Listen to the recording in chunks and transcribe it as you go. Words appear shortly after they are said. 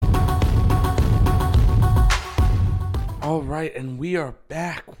All right, and we are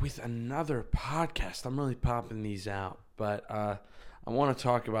back with another podcast. I'm really popping these out, but I want to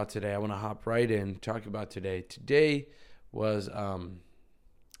talk about today. I want to hop right in, talk about today. Today was, how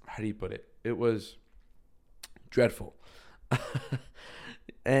do you put it? It was dreadful,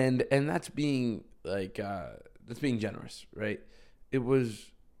 and that's being that's being generous, right? It was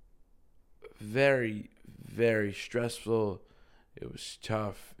very, very stressful. It was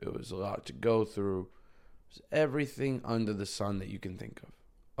tough. It was a lot to go through. Everything under the sun that you can think of.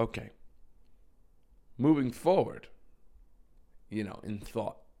 Okay. Moving forward, in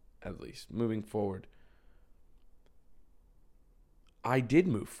thought, at least, moving forward, I did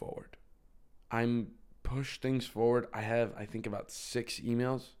move forward. I'm pushed things forward. I have, I think, about 6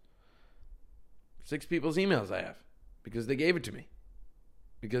 emails. 6 people's emails I have because they gave it to me.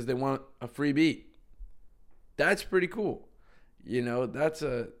 Because they want a free beat. That's pretty cool. That's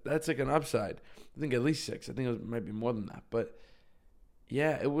like an upside. I think at least 6. I think it might be more than that. But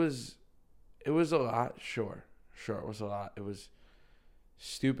yeah, it was a lot. Sure, it was a lot. It was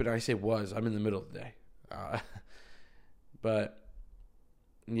stupid. I say was. I'm in the middle of the day. But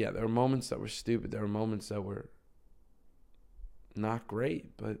yeah, there were moments that were stupid. There were moments that were not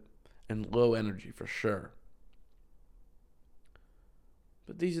great, and low energy for sure.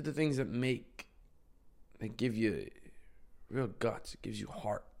 But these are the things that give you real guts. It gives you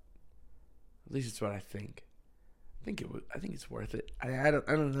heart. At least it's what I think. I think it's worth it. I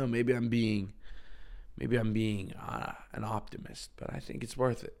don't know. Maybe I'm being an optimist, but I think it's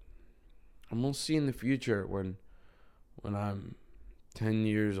worth it. And we'll see in the future when I'm 10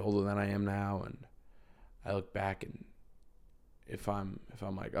 years older than I am now, and I look back, and if I'm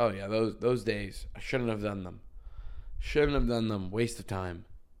like, oh yeah, those days I shouldn't have done them. Waste of time.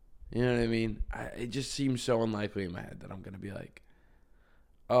 You know what I mean? It just seems so unlikely in my head that I'm going to be like,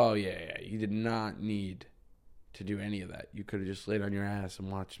 oh, yeah, you did not need to do any of that. You could have just laid on your ass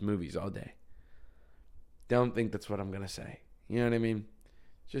and watched movies all day. Don't think that's what I'm going to say. You know what I mean?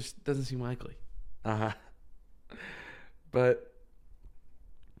 Just doesn't seem likely. But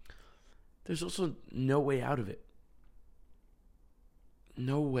there's also no way out of it.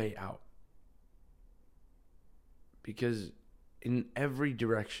 No way out. Because in every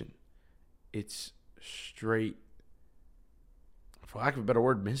direction, it's straight, for lack of a better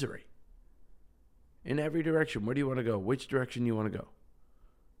word, misery. In every direction. Where do you want to go? Which direction you want to go?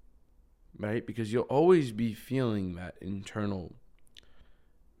 Right? Because you'll always be feeling that internal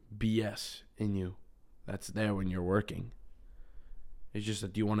BS in you that's there when you're working. It's just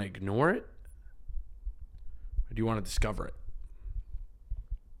that, do you want to ignore it? Or do you want to discover it?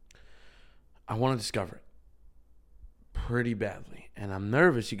 I want to discover it. Pretty badly, and I'm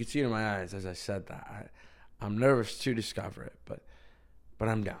nervous. You can see it in my eyes as I said that. I'm nervous to discover it, but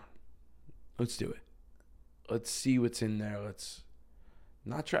I'm down. Let's do it. Let's see what's in there. Let's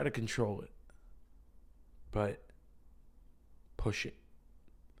not try to control it, but push it.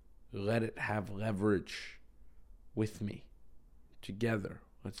 Let it have leverage with me. Together.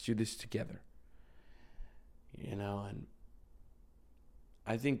 Let's do this together. And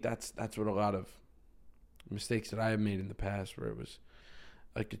I think that's what a lot of mistakes that I have made in the past, where it was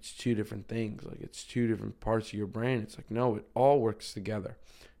like it's 2 different things, like it's 2 different parts of your brain. It's like, no, it all works together.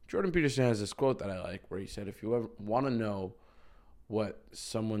 Jordan Peterson has this quote that I like where he said, if you ever want to know what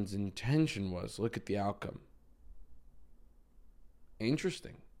someone's intention was, look at the outcome.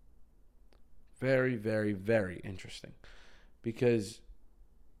 Interesting. Very, very, very interesting. Because,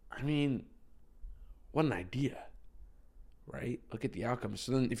 what an idea, right? Look at the outcome.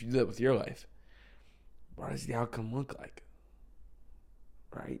 So then if you do that with your life, what does the outcome look like?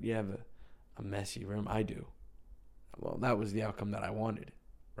 Right? You have a messy room. I do. Well, that was the outcome that I wanted,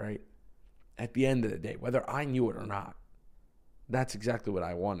 right? At the end of the day, whether I knew it or not, that's exactly what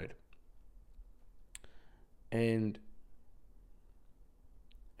I wanted. And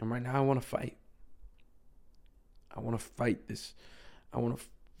right now I want to fight. I want to fight this. I want to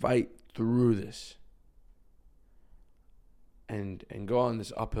fight through this. And go on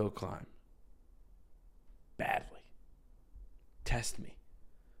this uphill climb. Badly. Test me.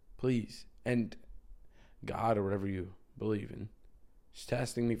 Please. And God, or whatever you believe in, is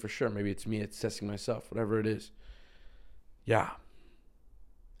testing me for sure. Maybe it's me, it's testing myself, whatever it is. Yeah.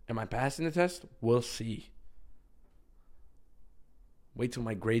 Am I passing the test? We'll see. Wait till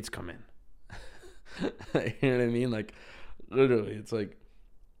my grades come in. You know what I mean? Like, literally, it's like,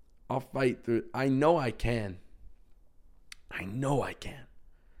 I'll fight through. I know I can.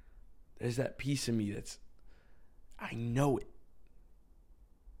 There's that piece of me I know it.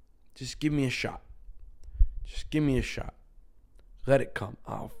 Just give me a shot. Let it come.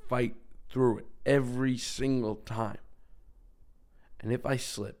 I'll fight through it every single time. And if I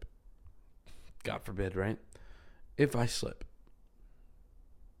slip, God forbid, right? If I slip,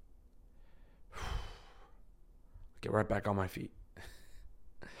 get right back on my feet.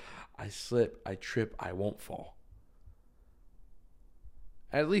 I slip, I trip, I won't fall.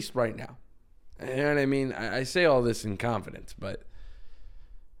 At least right now. You know what I mean? I say all this in confidence, but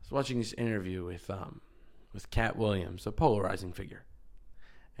I was watching this interview with Cat Williams, a polarizing figure.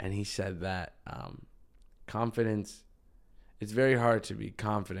 And he said that confidence, it's very hard to be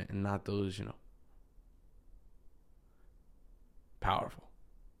confident and not delusional. Powerful.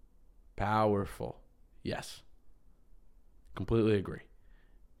 Yes. Completely agree.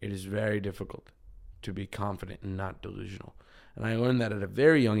 It is very difficult to be confident and not delusional. And I learned that at a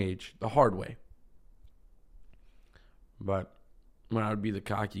very young age, the hard way. But when I would be the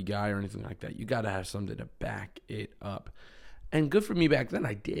cocky guy or anything like that, you got to have something to back it up. And good for me back then,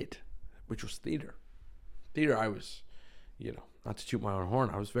 I did, which was theater. Theater, I was, not to toot my own horn,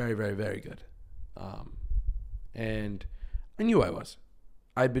 I was very, very, very good. And I knew I was.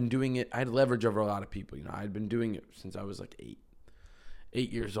 I'd been doing it. I had leverage over a lot of people. I'd been doing it since I was like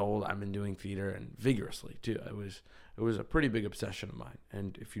 8 years old. I've been doing theater, and vigorously too. It was a pretty big obsession of mine.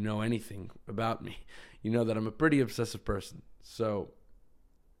 And if you know anything about me, you know that I'm a pretty obsessive person. So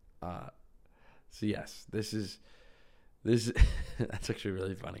yes, this is that's actually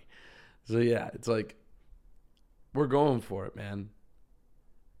really funny. So yeah, it's like we're going for it, man.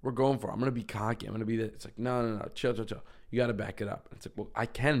 We're going for it. I'm gonna be cocky. I'm gonna be that. It's like no, chill. You got to back it up. It's like, well, I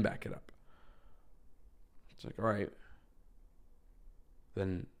can back it up. It's like, all right.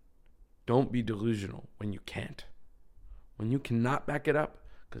 Then don't be delusional when you can't. When you cannot back it up,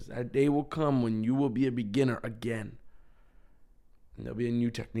 because that day will come when you will be a beginner again. And there'll be a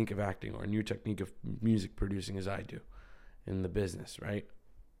new technique of acting or a new technique of music producing, as I do in the business, right?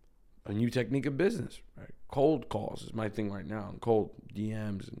 A new technique of business, right? Cold calls is my thing right now, and cold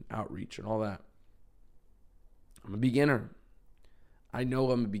DMs and outreach and all that. I'm a beginner. I know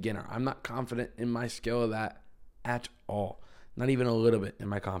I'm a beginner. I'm not confident in my skill of that at all. Not even a little bit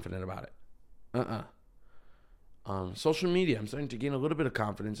am I confident about it. Social media, I'm starting to gain a little bit of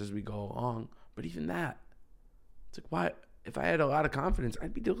confidence as we go along. But even that, it's like, why? If I had a lot of confidence,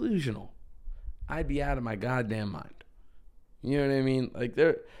 I'd be delusional. I'd be out of my goddamn mind. You know what I mean? Like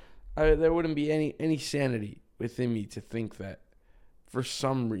there wouldn't be any sanity within me to think that for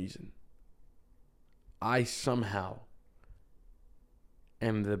some reason I somehow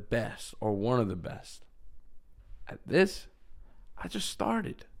am the best or one of the best at this. I just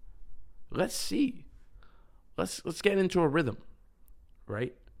started. Let's see. Let's get into a rhythm,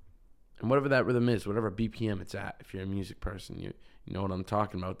 right? And whatever that rhythm is, whatever BPM it's at, if you're a music person, you know what I'm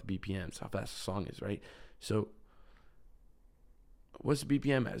talking about, the BPMs, how fast the song is, right? So what's the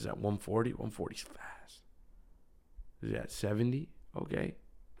BPM at? Is that 140? 140 is fast. Is that 70? Okay.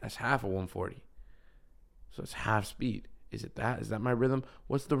 That's half of 140. So it's half speed. Is it that? Is that my rhythm?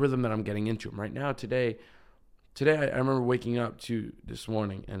 What's the rhythm that I'm getting into? Right now, today I remember waking up to this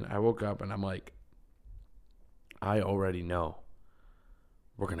morning, and I woke up and I'm like, I already know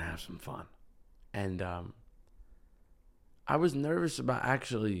we're going to have some fun. And I was nervous about I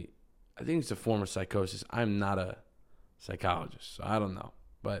think it's a form of psychosis. I'm not a psychologist, so I don't know.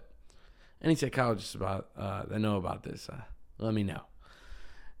 But any psychologists that know about this, let me know.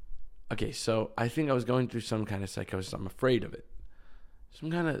 Okay, so I think I was going through some kind of psychosis. I'm afraid of it. Some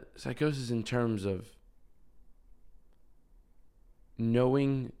kind of psychosis in terms of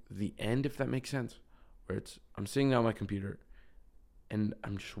knowing the end, if that makes sense. Where I'm sitting down on my computer and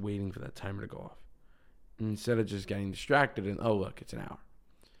I'm just waiting for that timer to go off. And instead of just getting distracted and, oh, look, it's an hour.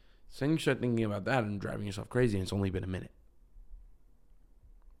 So then you start thinking about that and driving yourself crazy, and it's only been a minute.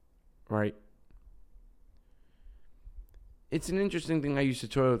 Right? It's an interesting thing I used to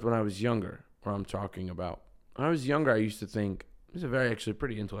toy with when I was younger, where I'm talking about. When I was younger, I used to think, this is actually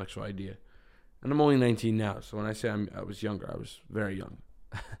pretty intellectual idea. And I'm only 19 now, so when I say I was younger, I was very young.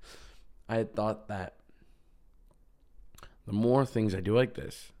 I had thought that the more things I do like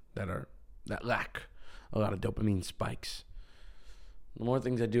this that lack a lot of dopamine spikes, the more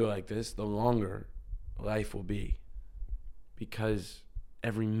things I do like this, the longer life will be. Because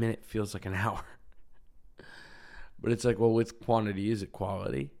every minute feels like an hour. But it's like, well, with quantity, is it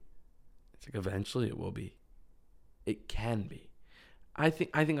quality? It's like eventually it will be. It can be. I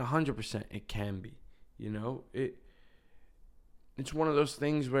think 100% it can be. It's one of those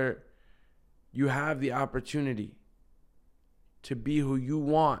things where you have the opportunity to be who you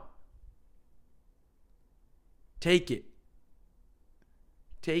want. Take it.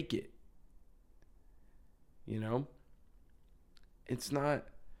 It's not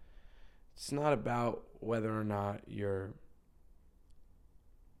about whether or not you're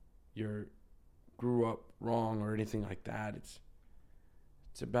you're grew up wrong or anything like that. It's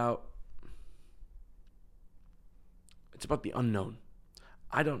about the unknown.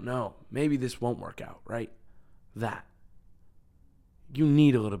 I don't know. Maybe this won't work out, right? That. You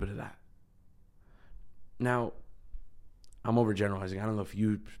need a little bit of that. Now, I'm overgeneralizing. I don't know if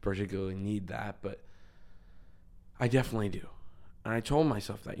you particularly need that, but I definitely do. And I told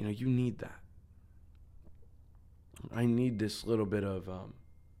myself that, you need that. I need this little bit of,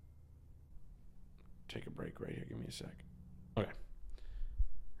 take a break right here. Give me a sec. Okay.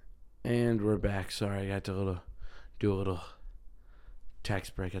 And we're back. Sorry, I had to do a little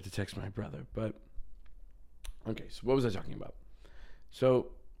text break. I had to text my brother. But, okay, so what was I talking about? So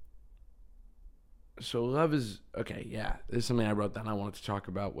love is, okay, yeah. This is something I wrote down I wanted to talk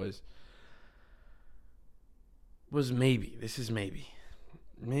about was maybe. This is maybe.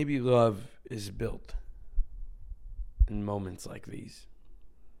 Maybe love is built in moments like these.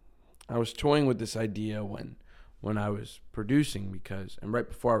 I was toying with this idea when I was producing and right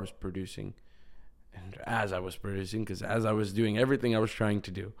before I was producing, and as I was producing, because as I was doing everything I was trying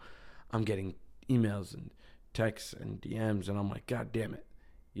to do, I'm getting emails and texts and DMs, and I'm like, God damn it,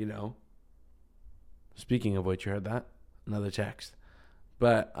 Speaking of which, you heard that? Another text.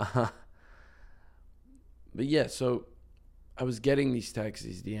 But yeah, so I was getting these texts,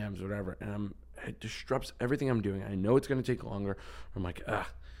 these DMs, whatever, and it disrupts everything I'm doing. I know it's going to take longer. I'm like,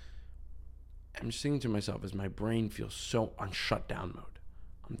 I'm just thinking to myself as my brain feels so on shutdown mode.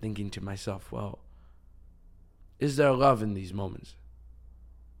 I'm thinking to myself, well, is there love in these moments?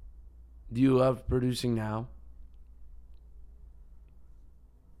 Do you love producing now?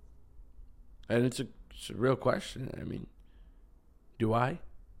 And it's a real question. I mean, do I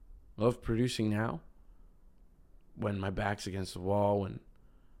love producing now? When my back's against the wall, when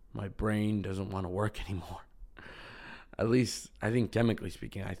my brain doesn't want to work anymore. At least, I think chemically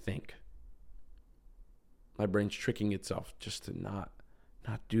speaking, my brain's tricking itself just to not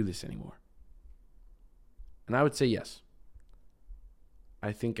do this anymore. And I would say yes.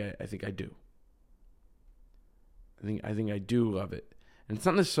 I think I do. I think I do love it. And it's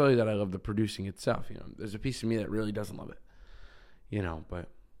not necessarily that I love the producing itself. There's a piece of me that really doesn't love it. But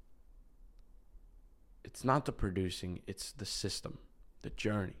it's not the producing, it's the system, the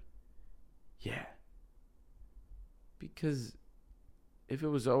journey. Yeah. Because if it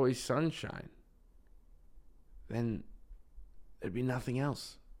was always sunshine, then there'd be nothing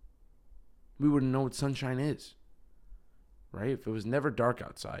else. We wouldn't know what sunshine is. Right? If it was never dark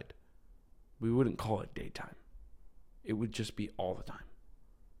outside, we wouldn't call it daytime. It would just be all the time.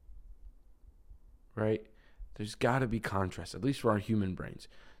 Right? There's got to be contrast, at least for our human brains.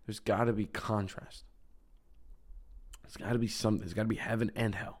 There's got to be contrast. There's got to be something. There's got to be heaven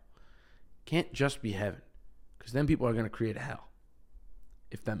and hell. Can't just be heaven, because then people are going to create a hell,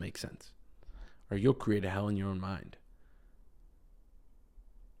 if that makes sense. Or you'll create a hell in your own mind.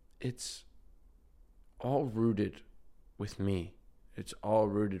 It's all rooted with me. It's all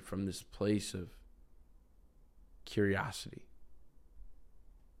rooted from this place of curiosity.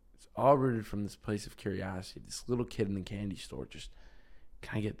 It's all rooted from this place of curiosity. This little kid in the candy store just,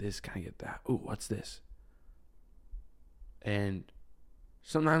 can I get this? Can I get that? Ooh, what's this? And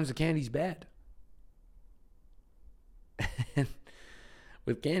sometimes the candy's bad. And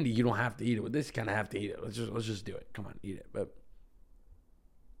with candy, you don't have to eat it. With this, you kind of have to eat it. Let's just do it. Come on, eat it.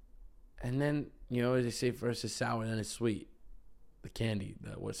 And then, as they say, first it's sour, then it's sweet. The candy,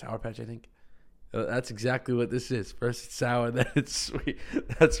 Sour Patch, I think. That's exactly what this is. First it's sour, then it's sweet.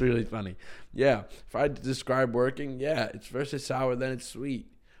 That's really funny. Yeah, if I had to describe working, it's first it's sour, then it's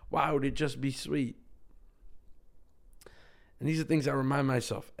sweet. Why would it just be sweet? And these are things I remind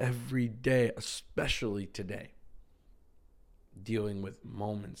myself every day, especially today. Dealing with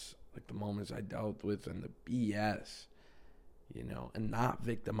moments, like the moments I dealt with and the BS, and not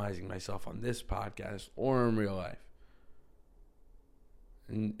victimizing myself on this podcast or in real life.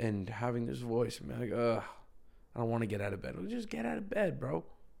 And having this voice, I'm like, I don't want to get out of bed. Well, just get out of bed, bro.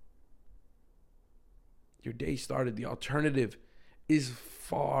 Your day started. The alternative is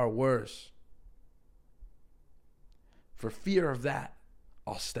far worse. For fear of that,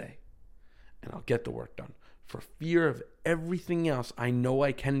 I'll stay. And I'll get the work done. For fear of everything else I know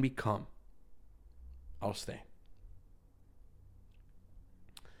I can become, I'll stay.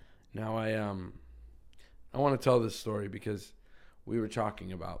 Now I want to tell this story because we were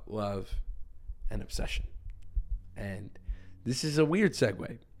talking about love and obsession. And this is a weird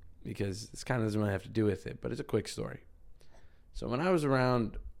segue because this kind of doesn't really have to do with it, but it's a quick story. So when I was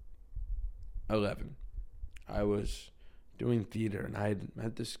around 11, I was doing theater and I had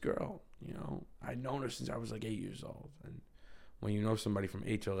met this girl. I'd known her since I was like 8 years old. And when you know somebody from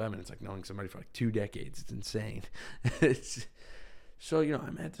 8 to 11, it's like knowing somebody for like 2 decades. It's insane. So, I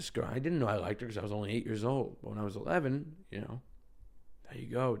met this girl. I didn't know I liked her because I was only 8 years old. But when I was 11, there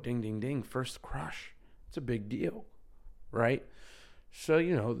you go. Ding, ding, ding. First crush. It's a big deal, right? So,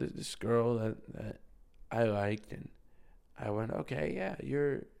 this girl that I liked, and I went, okay, yeah,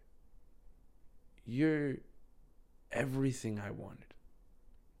 you're everything I wanted.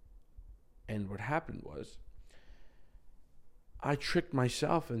 And what happened was, I tricked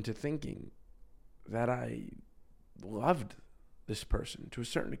myself into thinking that I loved this person to a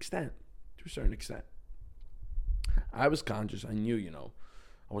certain extent. I was conscious. I knew,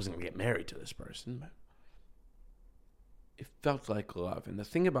 I wasn't going to get married to this person, but it felt like love. And the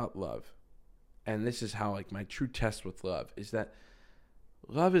thing about love, and this is how, like, my true test with love, is that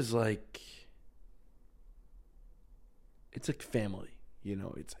love is like, it's like family,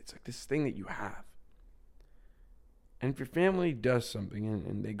 it's like this thing that you have. And if your family does something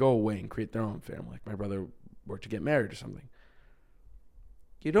and they go away and create their own family, like my brother were to get married or something,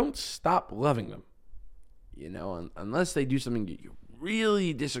 you don't stop loving them, unless they do something you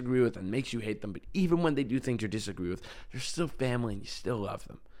really disagree with and makes you hate them. But even when they do things you disagree with, they're still family and you still love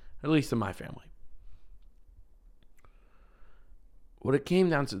them, at least in my family. What it came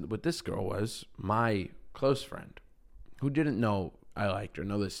down to with this girl was my close friend, who didn't know I liked her,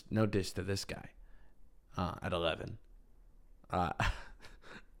 no diss to this guy, at 11.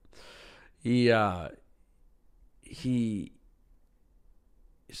 He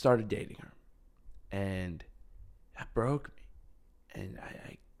started dating her, and that broke me, and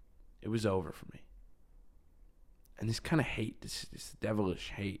it was over for me. And this kind of hate, this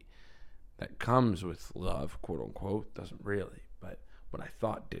devilish hate that comes with love, quote unquote, doesn't really, but what I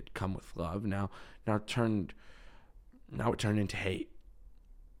thought did come with love, now it turned into hate,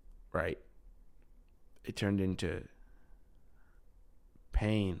 right? It turned into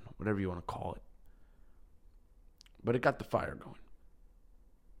pain, whatever you want to call it. But it got the fire going.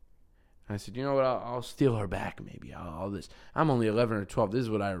 And I said, you know what, I'll steal her back maybe. All this. I'm only 11 or 12. This is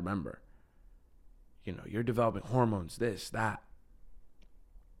what I remember. You're developing hormones, this, that.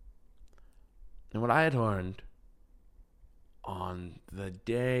 And what I had learned on the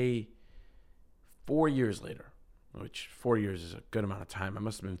day 4 years later, which 4 years is a good amount of time. I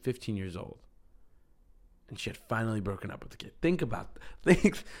must have been 15 years old. And she had finally broken up with the kid. Think about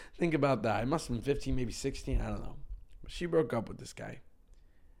that. I must have been 15, maybe 16. I don't know. But she broke up with this guy.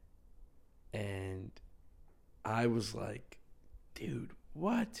 And I was like, dude,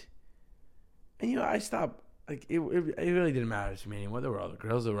 what? And, I stopped. Like, it really didn't matter to me anymore. There were other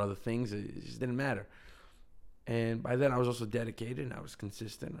girls. There were other things. It just didn't matter. And by then, I was also dedicated. And I was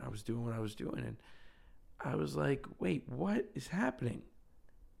consistent. And I was doing what I was doing. And I was like, wait, what is happening?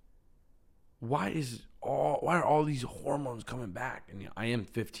 Why are all these hormones coming back? And I am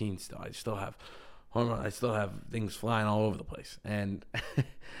 15 still. I still have hormones. I still have things flying all over the place. And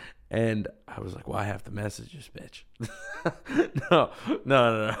and I was like, well, I have to message this bitch.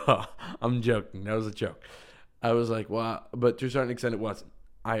 No. I'm joking. That was a joke. I was like, well, but to a certain extent, it wasn't.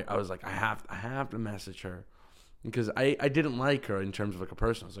 I was like, I have to message her, because I didn't like her in terms of like a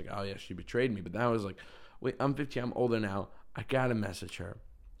person. I was like, oh yeah, she betrayed me. But then I was like, wait, I'm 15. I'm older now. I gotta message her.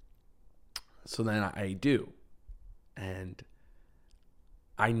 So then I do, and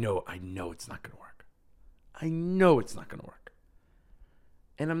I know it's not going to work. I know it's not going to work.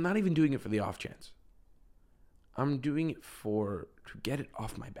 And I'm not even doing it for the off chance. I'm doing it to get it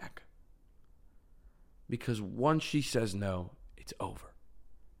off my back. Because once she says no, it's over.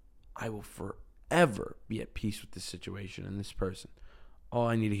 I will forever be at peace with this situation and this person. All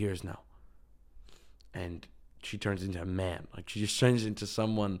I need to hear is no. And she turns into a man. Like, she just turns into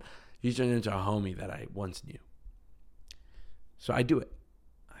someone. He turned into a homie that I once knew. So I do it.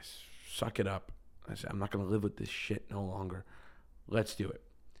 I suck it up. I say, I'm not going to live with this shit no longer. Let's do it.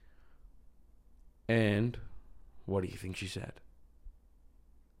 And what do you think she said?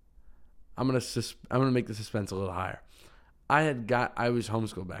 I'm gonna make the suspense a little higher. I was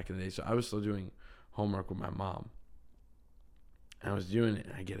homeschooled back in the day, so I was still doing homework with my mom. And I was doing it,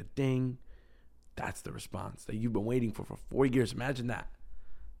 and I get a ding. That's the response that you've been waiting for 4 years. Imagine that.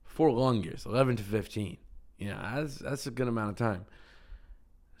 4 long years, 11 to 15. That's a good amount of time.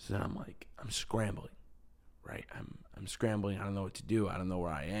 So then I'm scrambling, right? I'm scrambling. I don't know what to do. I don't know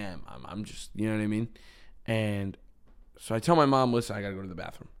where I am. I'm just, you know what I mean? And so I tell my mom, listen, I got to go to the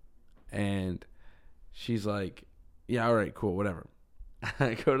bathroom. And she's like, yeah, all right, cool, whatever.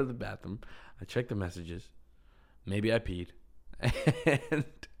 I go to the bathroom. I check the messages. Maybe I peed.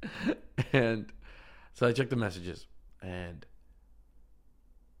 And so I check the messages. And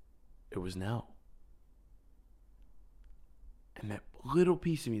it was no. And that little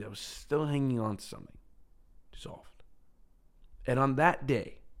piece of me that was still hanging on to something dissolved. And on that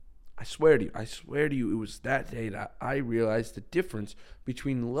day, I swear to you, it was that day that I realized the difference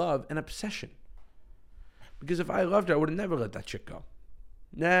between love and obsession. Because if I loved her, I would have never let that chick go.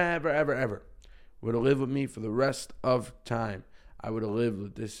 Never, ever, ever. Would have lived with me for the rest of time. I would have lived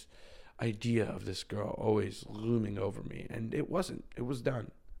with this idea of this girl always looming over me. And it wasn't. It was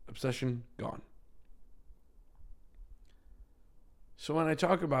done. Obsession, gone. So when I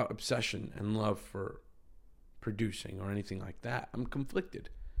talk about obsession and love for producing or anything like that, I'm conflicted.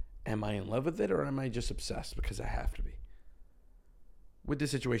 Am I in love with it, or am I just obsessed because I have to be? With this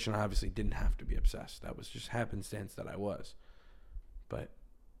situation, I obviously didn't have to be obsessed. That was just happenstance that I was. But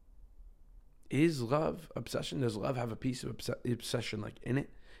is love obsession? Does love have a piece of obsession like in it,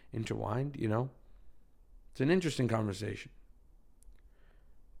 intertwined, you know? It's an interesting conversation.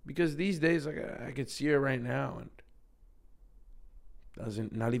 Because these days, like, I could see her right now and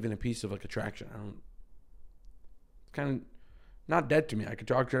not even a piece of like attraction. It's kind of not dead to me. I could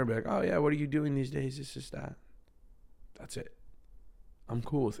talk to her and be like, oh yeah, what are you doing these days? This is that. That's it. I'm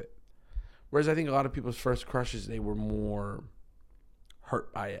cool with it. Whereas I think a lot of people's first crushes, they were more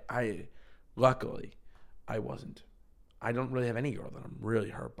hurt by it. Luckily, I wasn't. I don't really have any girl that I'm really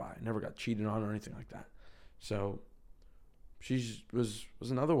hurt by. I never got cheated on or anything like that. So she was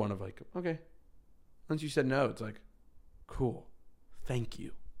another one of like, okay. Once you said no, it's like, cool. Thank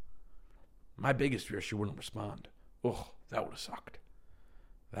you. My biggest fear is she wouldn't respond. Oh, that would have sucked.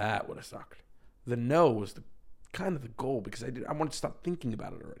 That would have sucked. The no was the kind of the goal because I wanted to stop thinking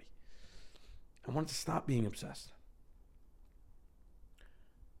about it already. I wanted to stop being obsessed.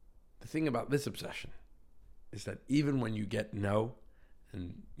 The thing about this obsession is that even when you get no,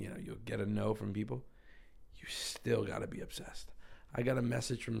 and you'll get a no from people, you still got to be obsessed. I got a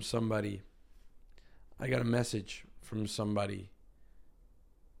message from somebody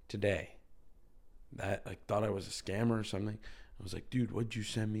today that like thought I was a scammer or something. I was like, dude, what'd you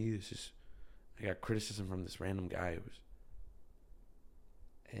send me? I got criticism from this random guy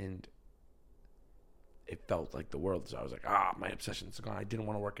and it felt like the world. So I was like, my obsession's gone. I didn't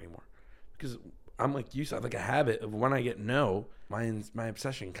want to work anymore because I'm like used to like a habit of when I get no, my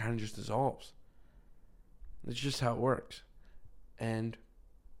obsession kind of just dissolves. It's just how it works. And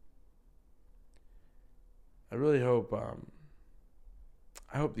I really hope,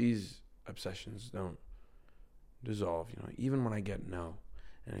 these obsessions don't dissolve, even when I get no,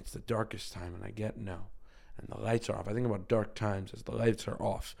 and it's the darkest time and I get no, and the lights are off. I think about dark times as the lights are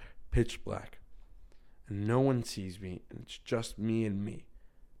off, pitch black, and no one sees me, and it's just me and me.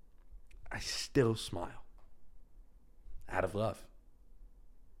 I still smile. Out of love.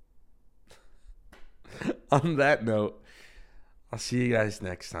 On that note, I'll see you guys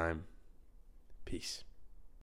next time. Peace.